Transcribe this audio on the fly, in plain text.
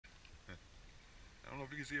know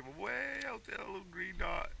if you can see it, but way out there, a little green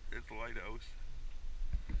dot. It's the lighthouse.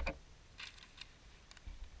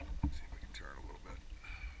 Let's see if I can turn a little bit.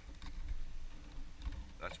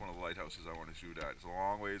 That's one of the lighthouses I want to shoot at. It's a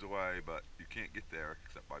long ways away, but you can't get there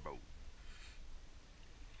except by boat.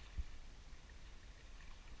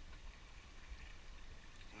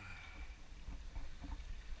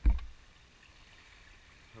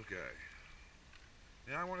 Okay.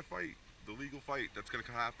 And I want to fight the legal fight that's going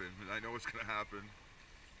to happen, and I know it's going to happen.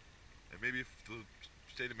 And maybe if the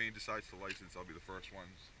state of Maine decides to license, I'll be the first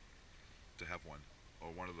ones to have one,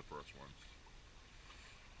 or one of the first ones,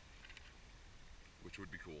 which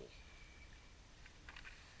would be cool.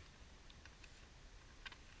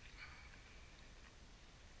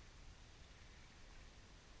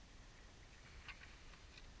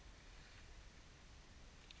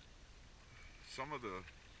 Some of the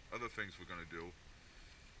other things we're going to do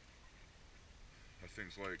are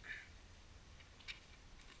things like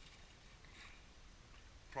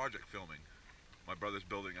project filming. My brother's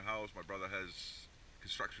building a house. My brother has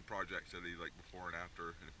construction projects that he like before and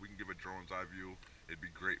after. And if we can give a drone's eye view, it'd be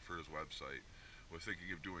great for his website. We're thinking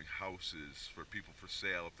of doing houses for people for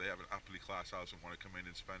sale. If they have an uppity class house and want to come in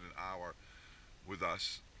and spend an hour with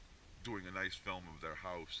us doing a nice film of their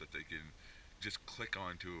house that they can just click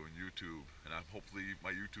onto on YouTube. And hopefully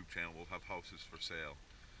my YouTube channel will have houses for sale.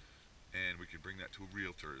 And we can bring that to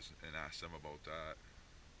realtors and ask them about that.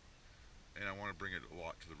 And I want to bring it a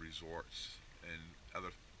lot to the resorts and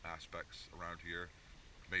other aspects around here.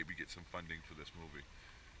 Maybe get some funding for this movie.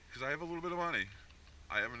 Because I have a little bit of money.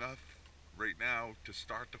 I have enough right now to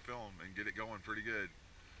start the film and get it going pretty good.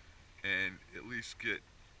 And at least get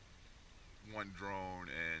one drone,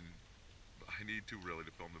 and I need two really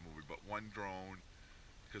to film the movie, but one drone,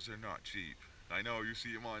 because they're not cheap. I know you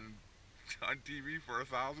see them on TV for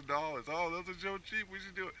 $1,000. Oh, those are so cheap, we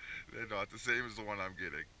should do it. They're not the same as the one I'm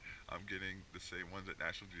getting. I'm getting the same one that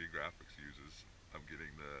National Geographic uses. I'm getting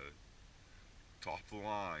the top of the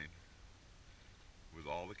line with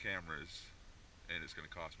all the cameras, and it's going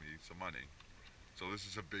to cost me some money. So this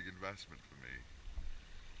is a big investment for me,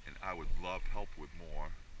 and I would love help with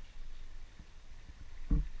more.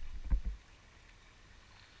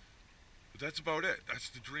 But that's about it.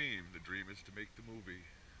 That's the dream. The dream is to make the movie.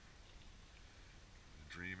 The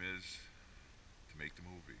dream is to make the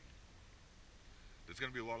movie. There's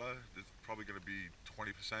going to be there's probably going to be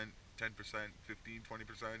 20%, 10%, 15,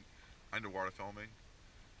 20% underwater filming.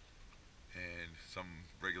 And some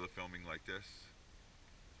regular filming like this,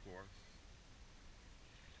 of course.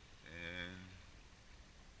 And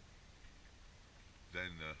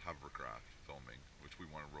then the hovercraft filming, which we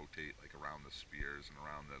want to rotate like around the spheres and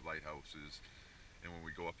around the lighthouses. And when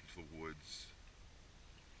we go up into the woods.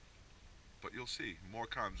 But you'll see, more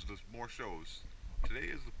comes, there's more shows.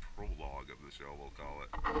 Today is the prologue of the show, we'll call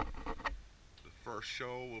it. The first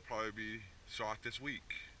show will probably be shot this week.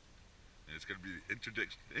 And it's going to be the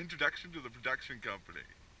introduction to the production company.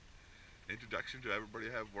 Introduction to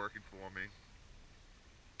everybody I have working for me.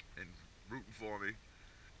 And rooting for me.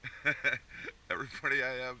 Everybody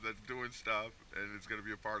I have that's doing stuff and is going to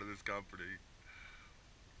be a part of this company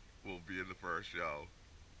will be in the first show.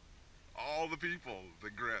 All the people,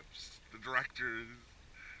 the grips, the directors.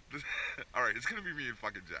 Alright, it's gonna be me and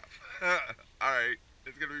fucking Jeff. Alright,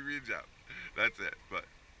 it's gonna be me and Jeff. That's it, but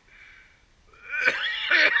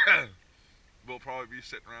we'll probably be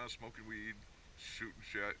sitting around smoking weed, shooting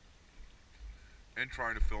shit, and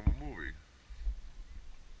trying to film a movie.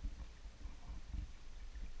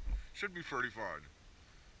 Should be pretty fun,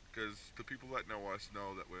 because the people that know us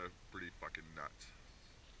know that we're pretty fucking nuts.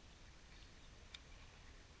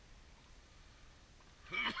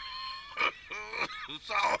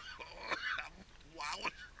 So, wow.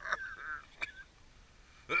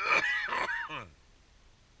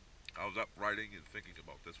 I was up writing and thinking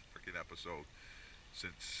about this freaking episode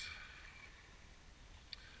since,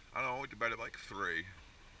 I don't know, I went to bed at like 3.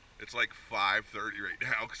 It's like 5:30 right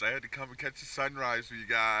now because I had to come and catch the sunrise for you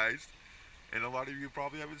guys. And a lot of you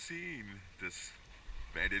probably haven't seen this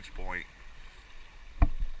vantage point.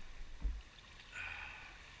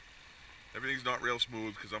 Everything's not real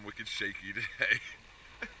smooth because I'm wicked shaky today.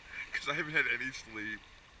 Because I haven't had any sleep.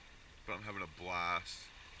 But I'm having a blast.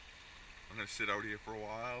 I'm going to sit out here for a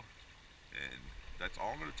while. And that's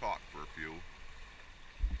all I'm going to talk for a few.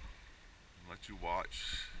 And let you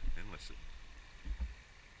watch and listen.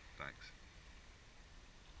 Thanks.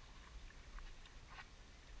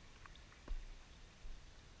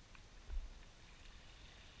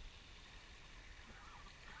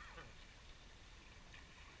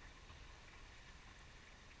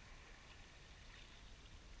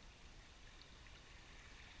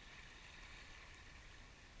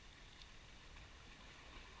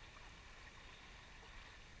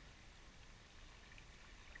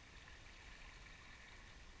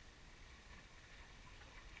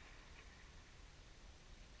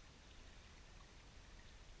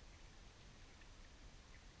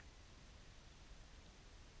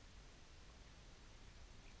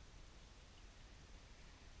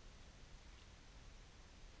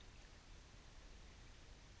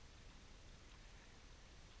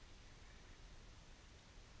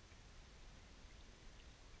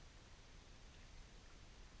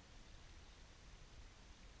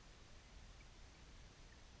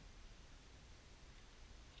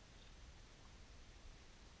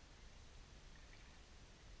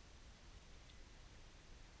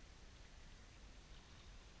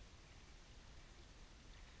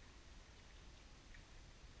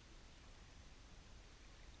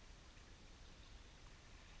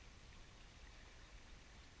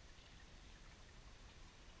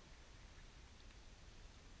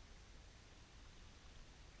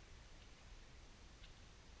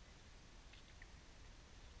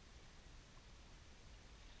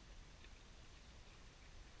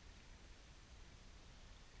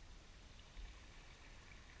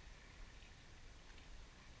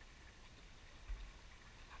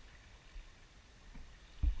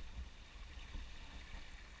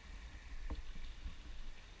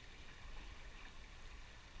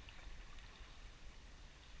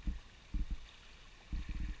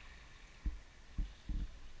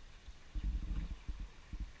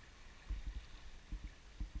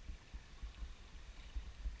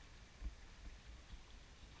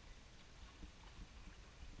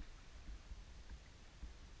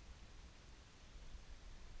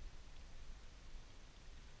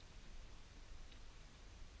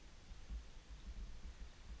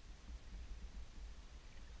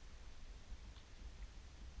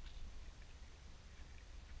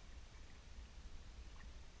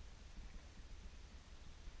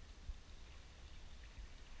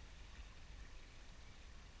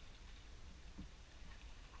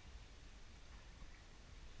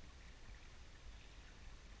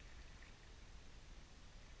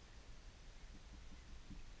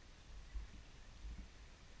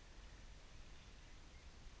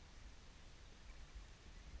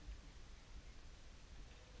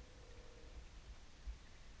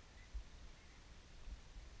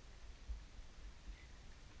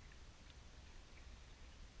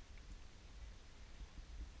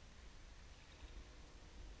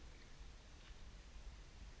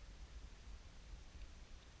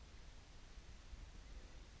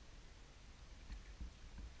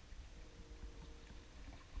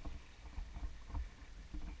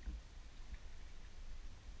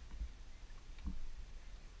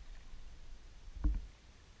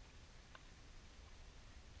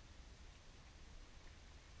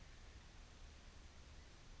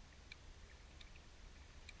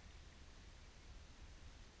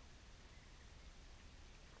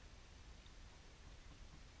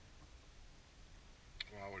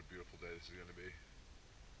 beautiful day this is going to be.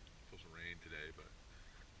 It's supposed to rain today, but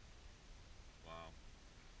wow,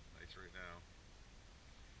 nice right now.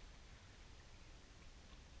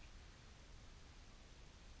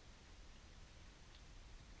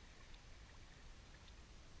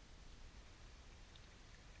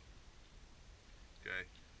 Okay,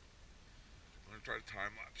 I'm going to try to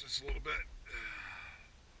time lapse this a little bit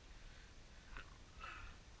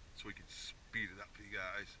so we can speed it up for you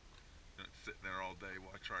guys. Not sitting there all day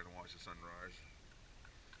trying to watch the sunrise.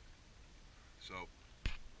 So,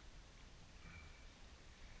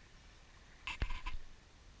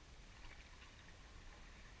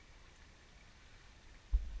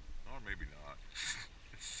 or maybe not.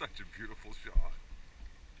 It's such a beautiful shot.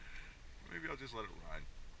 Maybe I'll just let it run.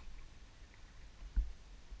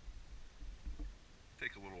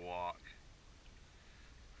 Take a little walk.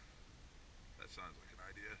 That sounds like an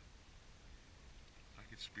idea. I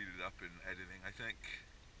could speed it up in editing, I think.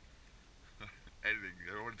 Editing.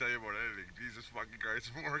 I don't want to tell you about editing. Jesus fucking Christ.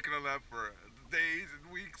 I've been working on that for days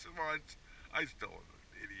and weeks and months. I still am an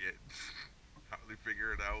idiot. Hardly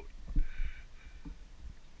figure it out.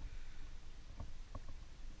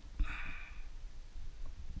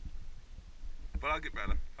 But I'll get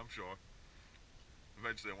better, I'm sure.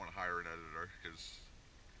 Eventually I want to hire an editor, because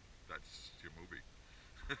that's your movie.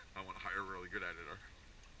 I want to hire a really good editor.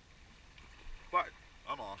 But,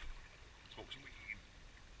 I'm off. Smoke some weed.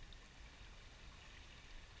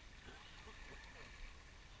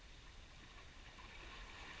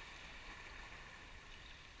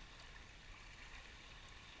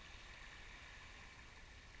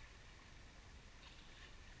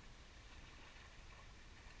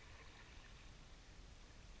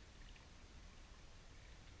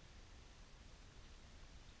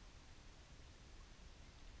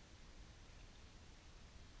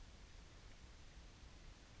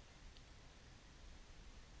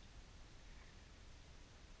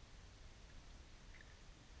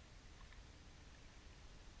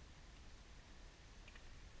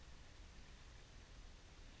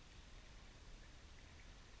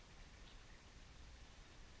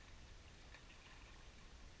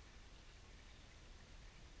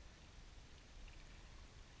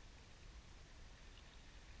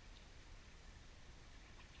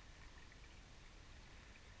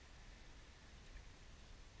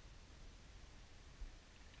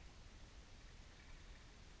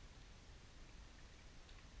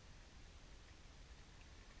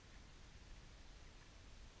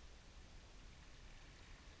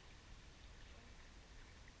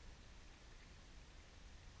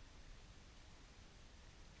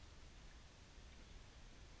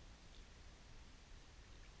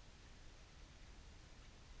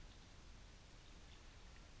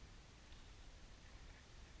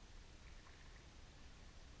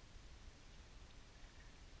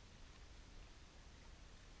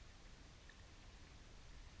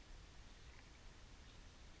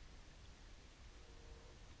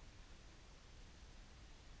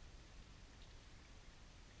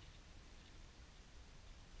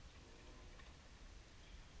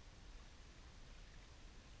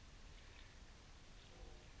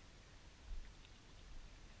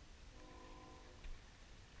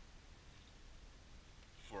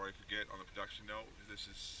 Before I forget, on the production note, this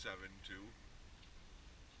is 7-2.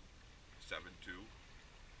 7-2.